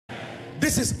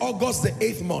This is August the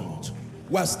 8th month.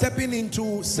 We're stepping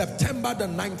into September the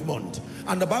 9th month.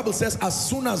 And the Bible says, as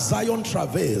soon as Zion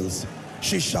travails,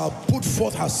 she shall put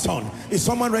forth her son. Is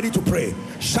someone ready to pray?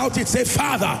 Shout it, say,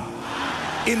 Father,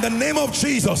 in the name of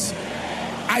Jesus,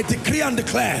 I decree and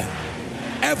declare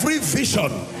every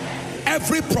vision,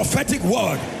 every prophetic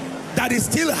word that is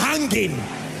still hanging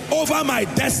over my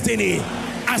destiny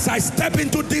as I step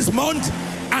into this month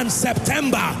and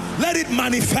September, let it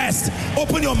manifest.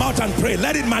 Open your mouth and pray.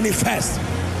 Let it manifest.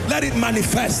 Let it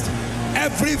manifest.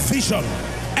 Every vision,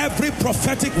 every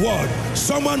prophetic word,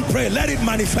 someone pray, let it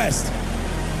manifest.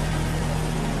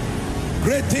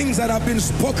 Great things that have been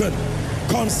spoken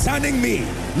concerning me,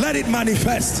 let it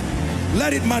manifest.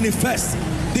 Let it manifest.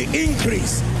 The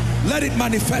increase, let it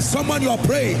manifest. Someone, you are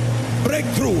praying.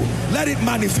 Breakthrough, let it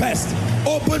manifest.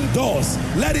 Open doors,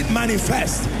 let it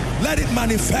manifest. Let it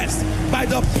manifest. By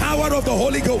the power of the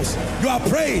Holy Ghost, you are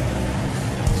praying.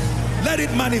 Let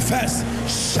it manifest.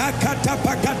 Shakata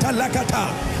pakata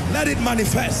lakata. Let it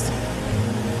manifest.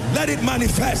 Let it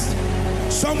manifest.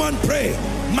 Someone pray.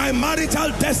 My marital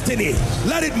destiny,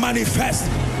 let it manifest.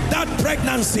 That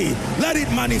pregnancy, let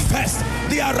it manifest.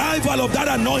 The arrival of that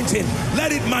anointing,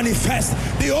 let it manifest.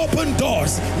 The open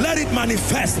doors, let it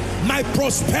manifest. My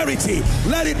prosperity,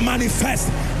 let it manifest.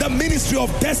 The ministry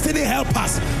of destiny help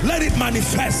us, let it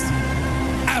manifest.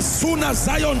 As soon as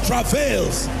Zion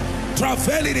travails,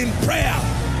 travailing in prayer,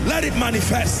 let it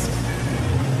manifest.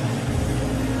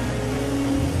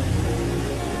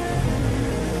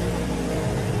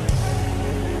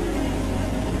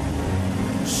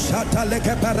 Shata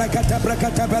leke barakata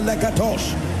brakata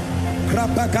belekatosh.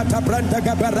 Krapakata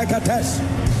brandaga barakates.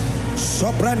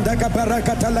 Sobrandaga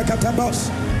barakata lekatabos.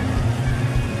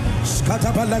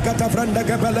 Skata balakata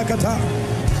brandaga belekata.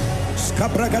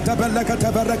 Skabrakata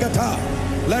belekata barakata.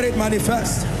 Let it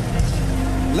manifest.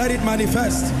 Let it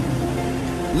manifest.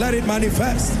 Let it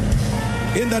manifest.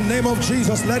 In the name of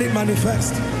Jesus, let it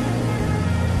manifest.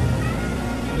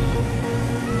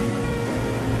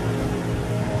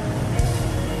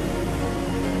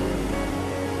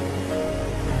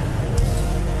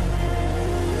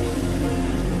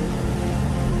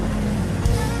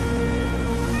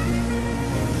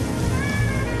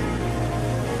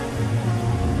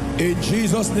 In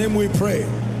Jesus' name we pray.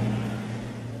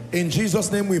 In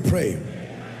Jesus' name we pray.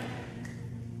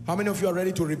 How many of you are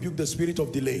ready to rebuke the spirit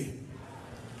of delay?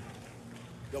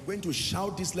 You're going to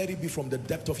shout this, let it be from the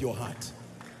depth of your heart.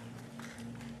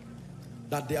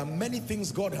 That there are many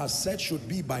things God has said should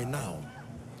be by now,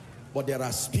 but there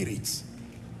are spirits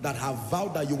that have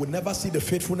vowed that you will never see the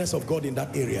faithfulness of God in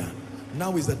that area.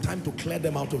 Now is the time to clear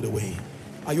them out of the way.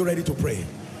 Are you ready to pray?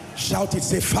 Shout it,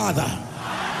 say, Father.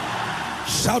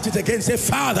 Shout it again, say,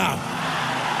 Father,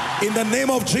 in the name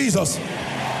of Jesus,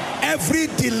 every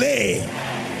delay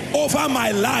over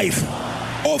my life,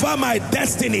 over my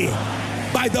destiny,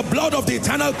 by the blood of the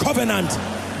eternal covenant,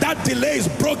 that delay is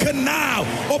broken now.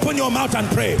 Open your mouth and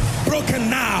pray. Broken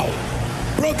now.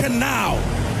 Broken now.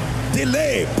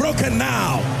 Delay, broken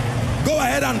now. Go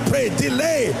ahead and pray.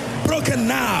 Delay, broken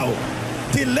now.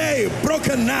 Delay,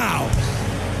 broken now.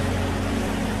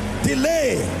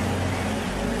 Delay.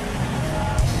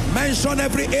 Mention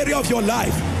every area of your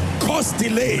life. Cause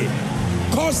delay.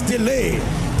 Cause delay.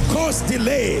 Cause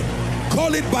delay.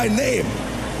 Call it by name.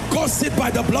 Cause it by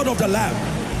the blood of the Lamb.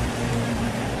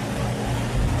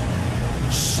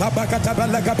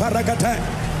 Shabakatabalaka parakate.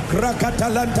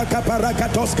 Krakatalanta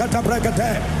kaparakatos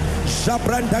katabrakate.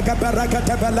 Shabranda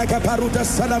kaparakate balaka paruta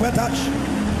salavatash.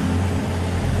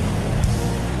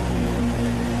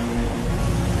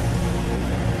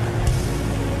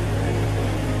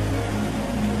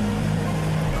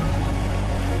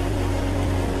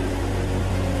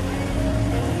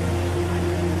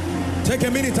 Take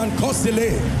a minute and cause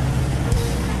delay.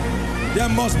 There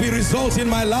must be results in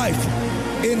my life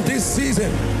in this season.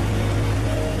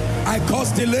 I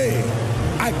cause delay.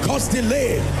 I cause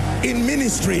delay in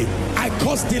ministry. I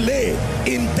cause delay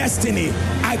in destiny.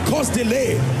 I cause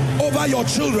delay over your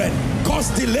children. Cause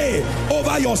delay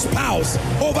over your spouse,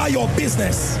 over your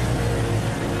business.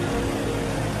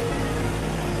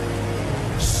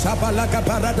 Shabalaka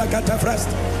parada katafrest.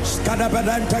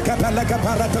 Skadabalanta kapalaka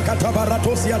parata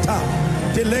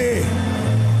katabaratosiata. Delay.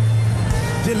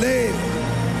 Delay.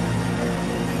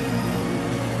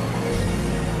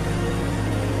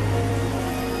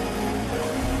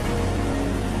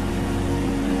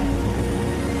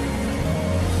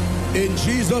 In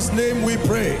Jesus' name we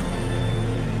pray.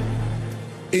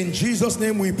 In Jesus'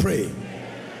 name we pray.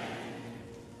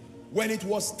 When it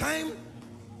was time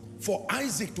for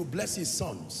Isaac to bless his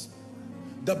sons,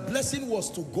 the blessing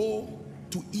was to go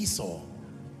to Esau.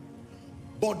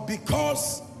 But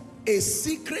because a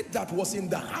secret that was in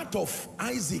the heart of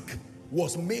Isaac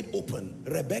was made open,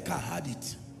 Rebekah had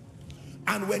it.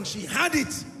 And when she had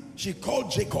it, she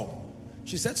called Jacob.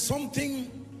 She said, something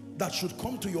that should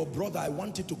come to your brother, I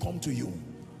want it to come to you.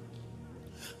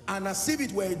 And as if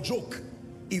it were a joke,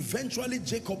 eventually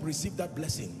Jacob received that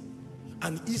blessing.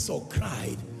 And Esau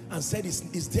cried and said,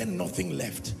 is there nothing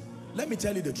left? Let me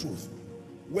tell you the truth.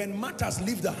 When matters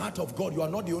leave the heart of God, you are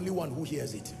not the only one who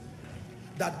hears it.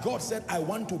 That God said, I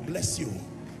want to bless you.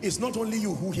 It's not only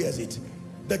you who hears it.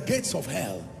 The gates of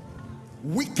hell,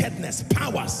 wickedness,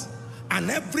 powers,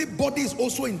 and everybody is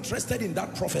also interested in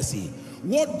that prophecy.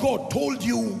 What God told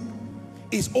you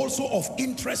is also of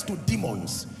interest to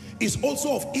demons, is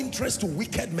also of interest to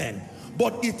wicked men.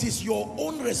 But it is your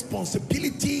own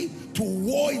responsibility to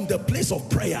war in the place of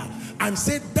prayer and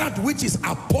say, that which is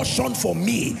apportioned for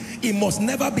me, it must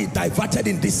never be diverted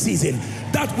in this season.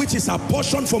 That which is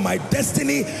apportioned for my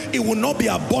destiny, it will not be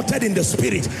aborted in the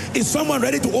spirit. Is someone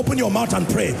ready to open your mouth and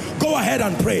pray? Go ahead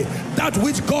and pray. That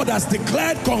which God has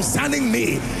declared concerning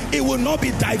me, it will not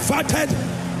be diverted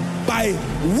by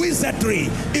wizardry.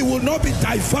 It will not be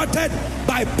diverted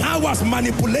by powers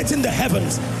manipulating the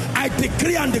heavens. I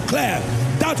decree and declare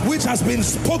that which has been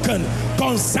spoken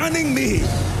concerning me.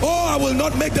 Oh, I will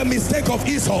not make the mistake of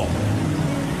Esau.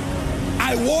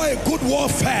 I wore a good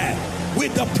warfare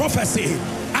with the prophecy.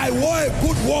 I wore a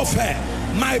good warfare.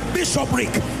 My bishopric,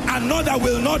 another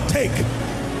will not take.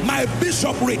 My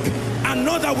bishopric,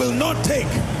 another will not take.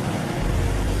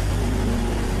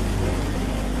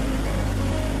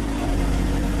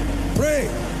 Pray.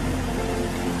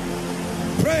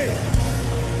 Pray.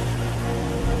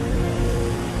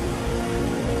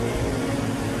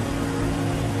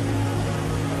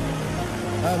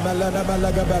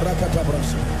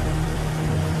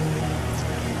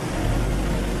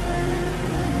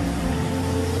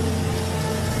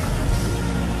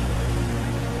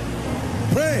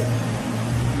 Pray.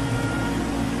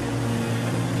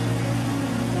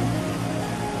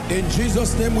 In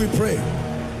Jesus' name we pray.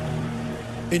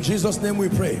 In Jesus' name we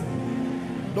pray.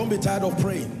 Don't be tired of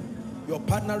praying. You're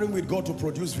partnering with God to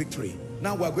produce victory.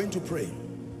 Now we're going to pray.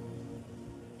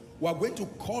 We're going to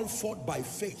call forth by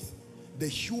faith the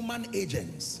human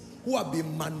agents who have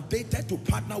been mandated to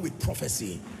partner with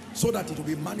prophecy so that it will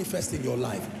be manifest in your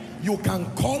life. You can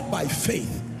call by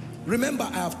faith. Remember,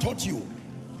 I have taught you,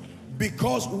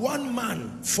 because one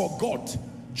man forgot,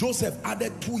 Joseph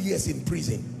added 2 years in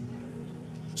prison.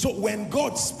 So when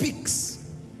God speaks,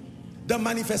 the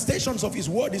manifestations of his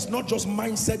word is not just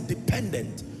mindset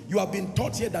dependent. You have been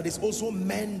taught here that it's also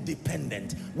man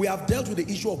dependent. We have dealt with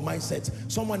the issue of mindset.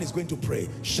 Someone is going to pray.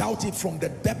 Shout it from the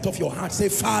depth of your heart. Say,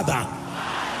 Father,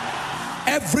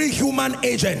 every human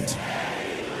agent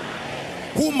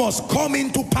who must come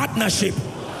into partnership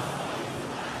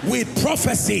with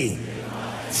prophecy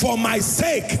for my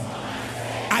sake,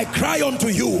 I cry unto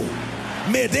you,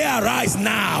 may they arise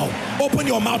now. Open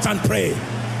your mouth and pray.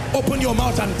 Open your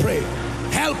mouth and pray.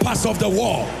 Helpers of the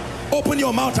war, open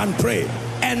your mouth and pray.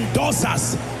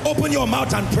 Endorsers, open your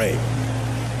mouth and pray.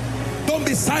 Don't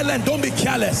be silent, don't be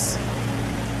careless.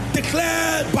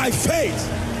 Declare by faith,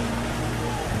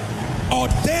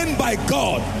 ordained by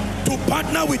God to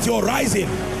partner with your rising,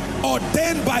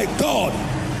 ordained by God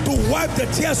to wipe the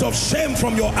tears of shame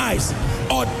from your eyes,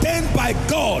 ordained by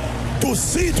God to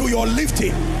see to your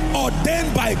lifting,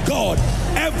 ordained by God.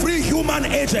 Every human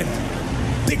agent,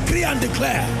 decree and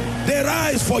declare, they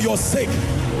rise for your sake.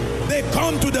 They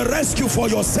come to the rescue for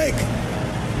your sake.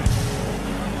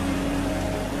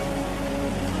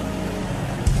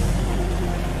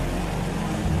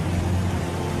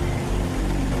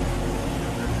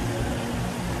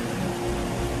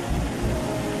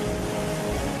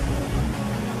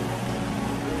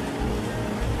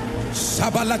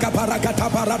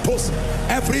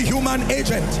 Every human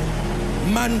agent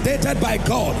mandated by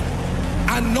God,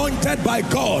 anointed by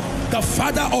God, the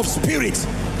Father of spirits,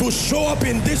 to show up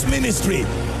in this ministry,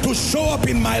 to show up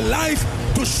in my life,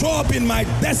 to show up in my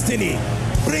destiny,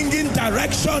 bringing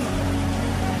direction,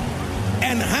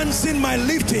 enhancing my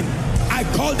lifting. I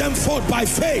call them forth by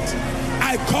faith.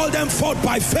 I call them forth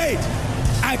by faith.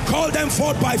 I call them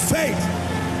forth by faith.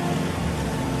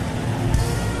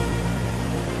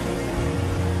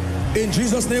 In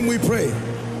Jesus' name we pray.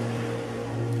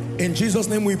 In Jesus'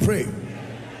 name we pray.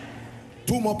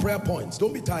 2 more prayer points.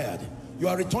 Don't be tired. You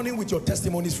are returning with your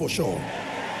testimonies for sure.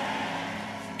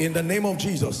 In the name of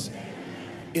Jesus.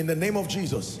 In the name of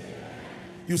Jesus.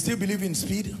 You still believe in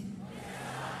speed?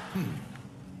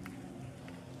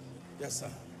 Yes, sir.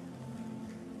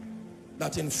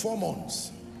 That in 4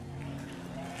 months,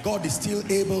 God is still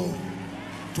able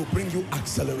to bring you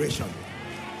acceleration.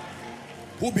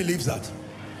 Who believes that?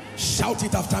 Shout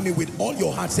it after me with all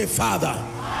your heart. Say, Father,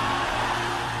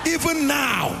 even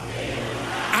now,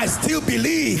 I still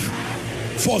believe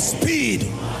for speed,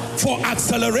 for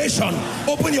acceleration.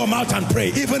 Open your mouth and pray.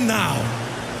 Even now,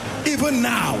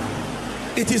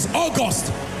 it is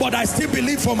August, but I still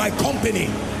believe for my company.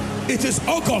 It is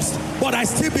August, but I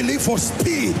still believe for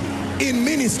speed in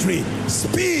ministry,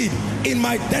 speed in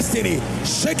my destiny.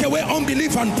 Shake away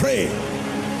unbelief and pray.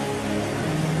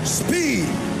 Speed.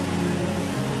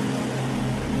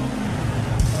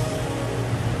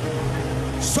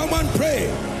 Someone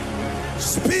pray.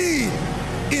 Speed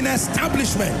in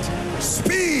establishment,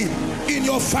 speed in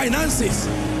your finances.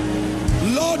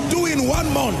 Lord, do in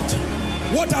 1 month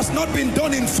what has not been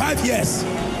done in 5 years.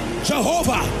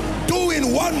 Jehovah, do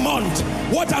in 1 month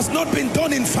what has not been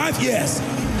done in 5 years.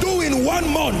 Do in 1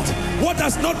 month what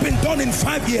has not been done in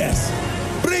 5 years.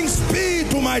 Bring speed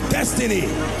to my destiny.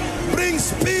 Bring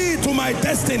speed to my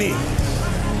destiny.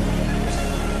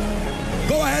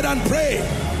 Go ahead and pray.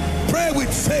 Pray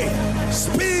with faith.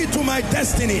 Speed to my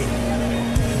destiny.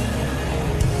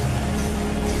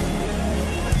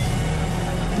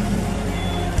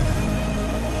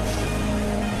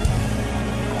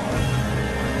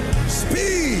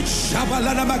 Speed.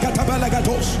 Shabalana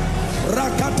makatabalagatos.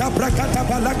 Rakata brakata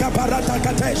balaka barata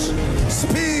katesh.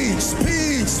 Speed,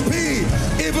 speed, speed.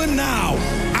 Even now,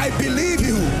 I believe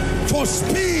you for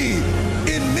speed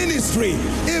in ministry.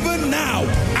 Even now,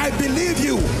 I believe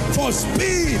you for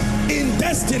speed in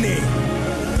destiny.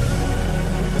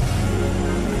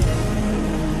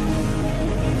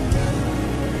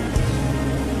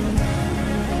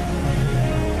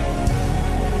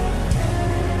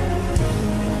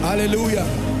 Hallelujah.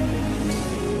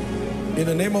 In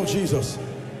the name of Jesus.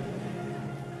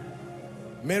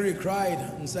 Mary cried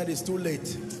and said, it's too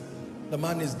late. The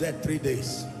man is dead 3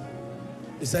 days.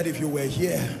 He said, if you were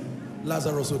here,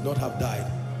 Lazarus would not have died.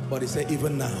 But he said,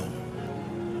 even now,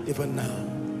 even now,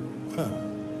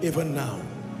 even now,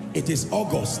 it is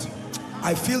August.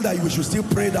 I feel that we should still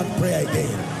pray that prayer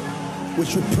again. We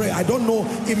should pray. I don't know,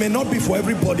 it may not be for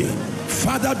everybody.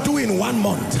 Father, do in 1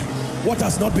 month what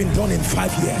has not been done in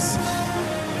 5 years.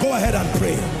 Go ahead and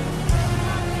pray.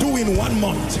 Do in 1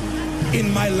 month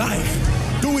in my life.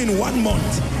 Do in 1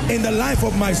 month in the life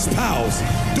of my spouse.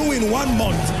 Do in 1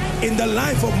 month in the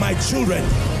life of my children.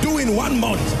 Do in 1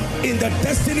 month in the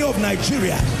destiny of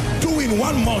Nigeria. Do in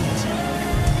 1 month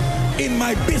in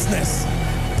my business.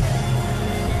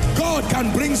 God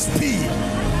can bring speed.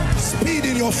 Speed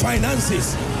in your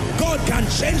finances. God can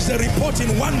change the report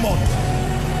in 1 month.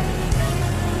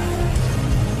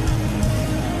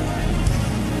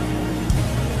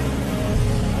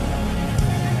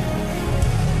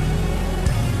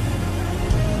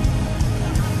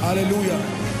 Hallelujah.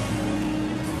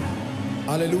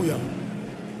 Hallelujah.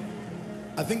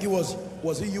 I think it was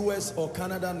it US or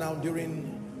Canada now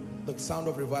during the Sound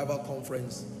of Revival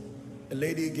conference. A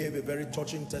lady gave a very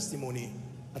touching testimony.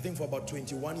 I think for about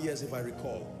 21 years, if I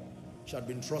recall. She had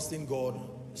been trusting God,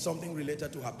 something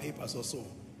related to her papers or so.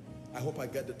 I hope I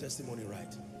get the testimony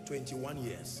right. 21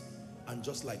 years. And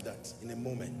just like that, in a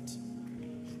moment.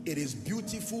 It is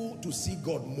beautiful to see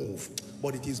God move,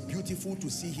 but it is beautiful to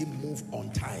see him move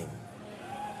on time.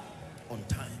 On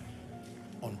time.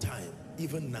 On time.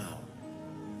 Even now.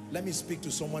 Let me speak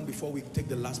to someone before we take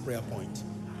the last prayer point.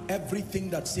 Everything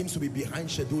that seems to be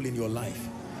behind schedule in your life,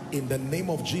 in the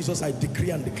name of Jesus, I decree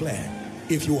and declare,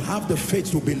 if you have the faith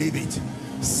to believe it,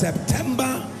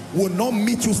 September will not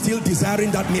meet you still desiring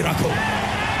that miracle.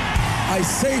 I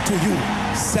say to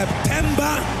you,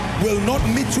 September will not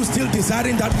meet you still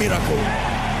desiring that miracle.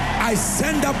 I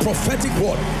send a prophetic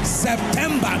word.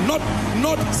 September, not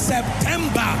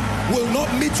September will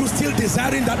not meet you still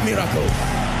desiring that miracle.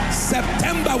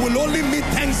 September will only meet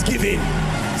Thanksgiving.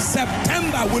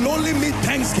 September will only meet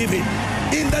Thanksgiving.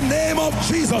 In the name of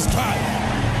Jesus Christ.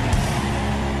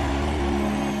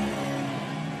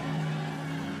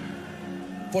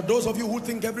 For those of you who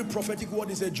think every prophetic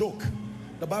word is a joke,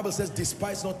 the Bible says,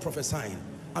 despise not prophesying.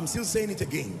 I'm still saying it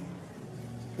again.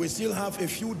 We still have a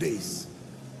few days.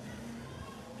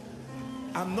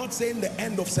 I'm not saying the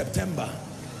end of September.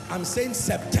 I'm saying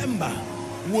September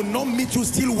will not meet you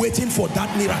still waiting for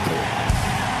that miracle.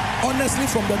 Honestly,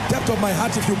 from the depth of my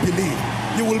heart, if you believe,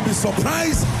 you will be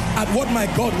surprised at what my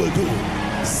God will do.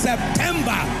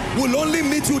 September will only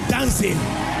meet you dancing,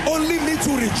 only meet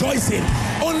you rejoicing,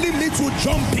 only meet you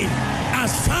jumping,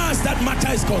 as far as that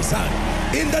matter is concerned.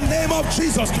 In the name of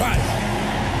Jesus Christ.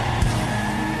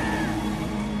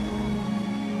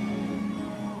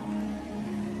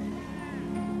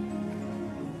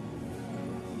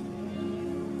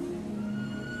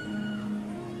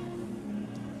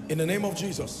 In the name of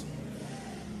Jesus.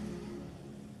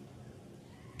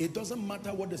 It doesn't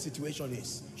matter what the situation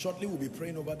is. Shortly we'll be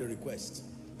praying over the request.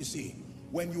 You see,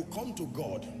 when you come to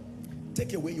God,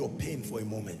 take away your pain for a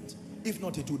moment. If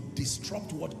not, it will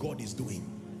disrupt what God is doing.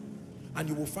 And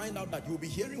you will find out that you'll be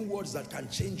hearing words that can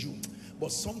change you,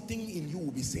 but something in you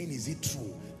will be saying, is it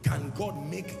true? Can God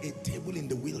make a table in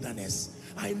the wilderness?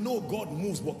 I know God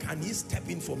moves, but can he step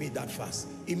in for me that fast?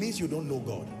 It means you don't know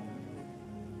God.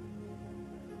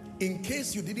 In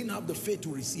case you didn't have the faith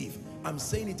to receive, I'm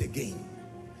saying it again,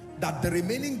 that the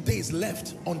remaining days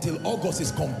left until August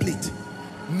is complete,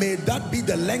 may that be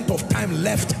the length of time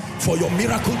left for your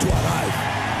miracle to arrive.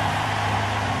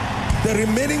 The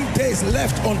remaining days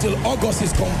left until August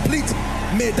is complete,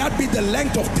 may that be the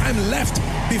length of time left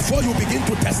before you begin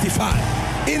to testify.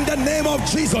 In the name of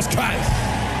Jesus Christ.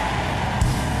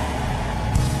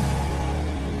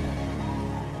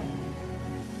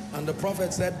 And the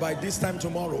prophet said, by this time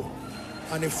tomorrow.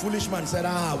 And a foolish man said,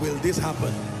 will this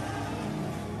happen?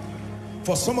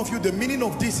 For some of you, the meaning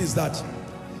of this is that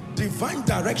divine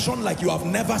direction like you have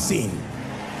never seen.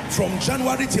 From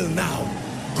January till now,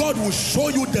 God will show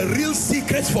you the real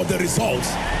secrets for the results.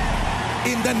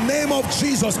 In the name of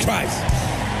Jesus Christ.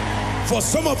 For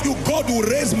some of you, God will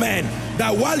raise men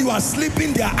that while you are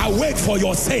sleeping, they are awake for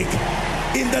your sake.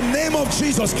 In the name of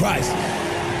Jesus Christ.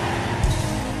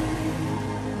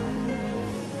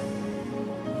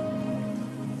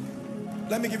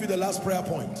 Let me give you the last prayer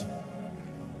point.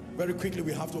 Very quickly,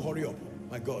 we have to hurry up.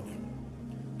 My God.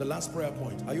 The last prayer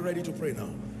point. Are you ready to pray now?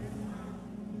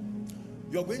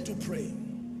 You're going to pray.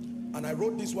 And I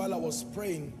wrote this while I was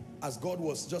praying, as God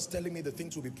was just telling me the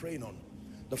things to be praying on.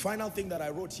 The final thing that I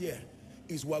wrote here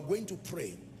is we're going to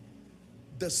pray.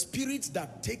 The spirits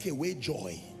that take away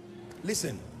joy.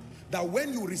 Listen, that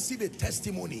when you receive a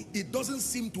testimony, it doesn't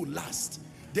seem to last.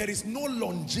 There is no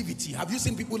longevity. Have you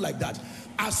seen people like that?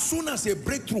 As soon as a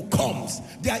breakthrough comes,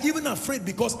 they are even afraid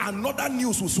because another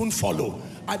news will soon follow.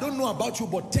 I don't know about you,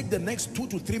 but take the next 2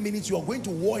 to 3 minutes. You are going to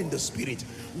war in the spirit.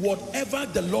 Whatever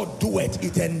the Lord doeth,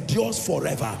 it endures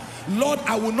forever. Lord,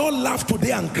 I will not laugh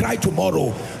today and cry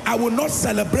tomorrow. I will not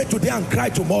celebrate today and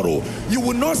cry tomorrow. You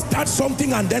will not start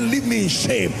something and then leave me in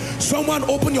shame. Someone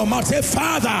open your mouth, say,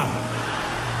 Father,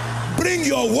 bring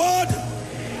your word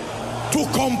to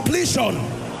completion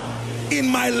in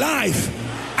my life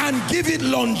and give it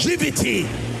longevity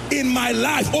in my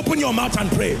life. Open your mouth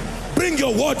and pray. Bring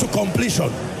your word to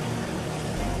completion.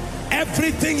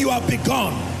 Everything you have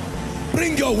begun,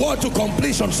 bring your word to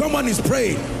completion. Someone is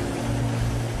praying.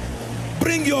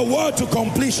 Bring your word to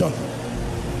completion.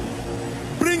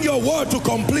 Bring your word to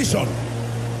completion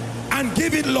and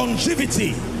give it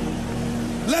longevity.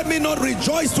 Let me not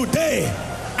rejoice today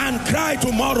and cry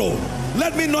tomorrow.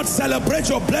 Let me not celebrate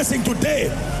your blessing today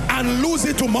and lose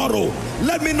it tomorrow.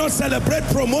 Let me not celebrate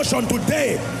promotion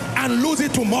today and lose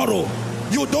it tomorrow.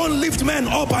 You don't lift men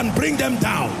up and bring them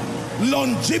down.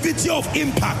 Longevity of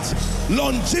impact,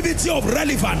 longevity of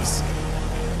relevance.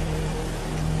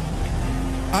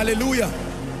 Hallelujah.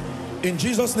 In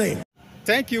Jesus' name.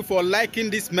 Thank you for liking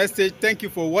this message. Thank you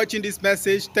for watching this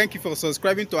message. Thank you for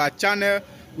subscribing to our channel.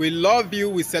 We love you.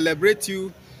 We celebrate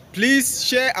you. Please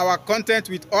share our content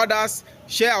with others.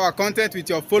 Share our content with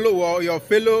your follower, your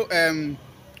fellow,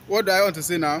 what do I want to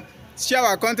say now? Share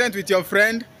our content with your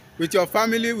friend, with your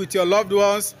family, with your loved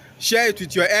ones. Share it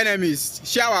with your enemies.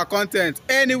 Share our content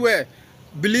anywhere.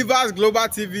 Believers Global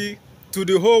TV to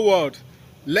the whole world.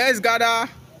 Let's gather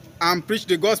and preach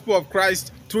the gospel of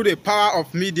Christ through the power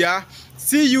of media.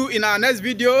 See you in our next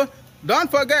video.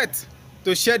 Don't forget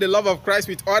to share the love of Christ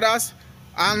with others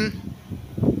and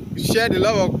share the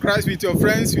love of Christ with your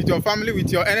friends, with your family, with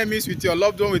your enemies, with your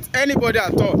loved one, with anybody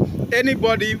at all.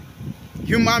 Anybody,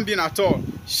 human being at all.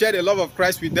 Share the love of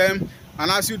Christ with them.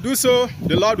 And as you do so,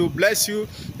 the Lord will bless you.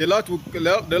 The Lord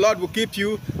will keep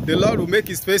you. The Lord will make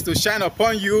his face to shine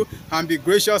upon you and be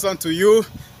gracious unto you.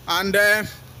 And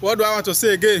what do I want to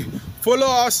say again? Follow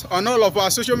us on all of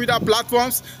our social media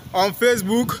platforms. On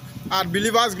Facebook at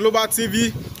Believers Global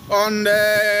TV. On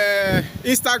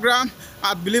Instagram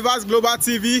at Believers Global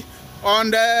TV,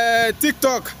 on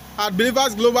TikTok at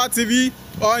Believers Global TV,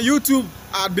 on YouTube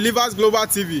at Believers Global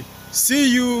TV. See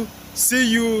you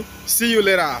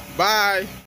later. Bye.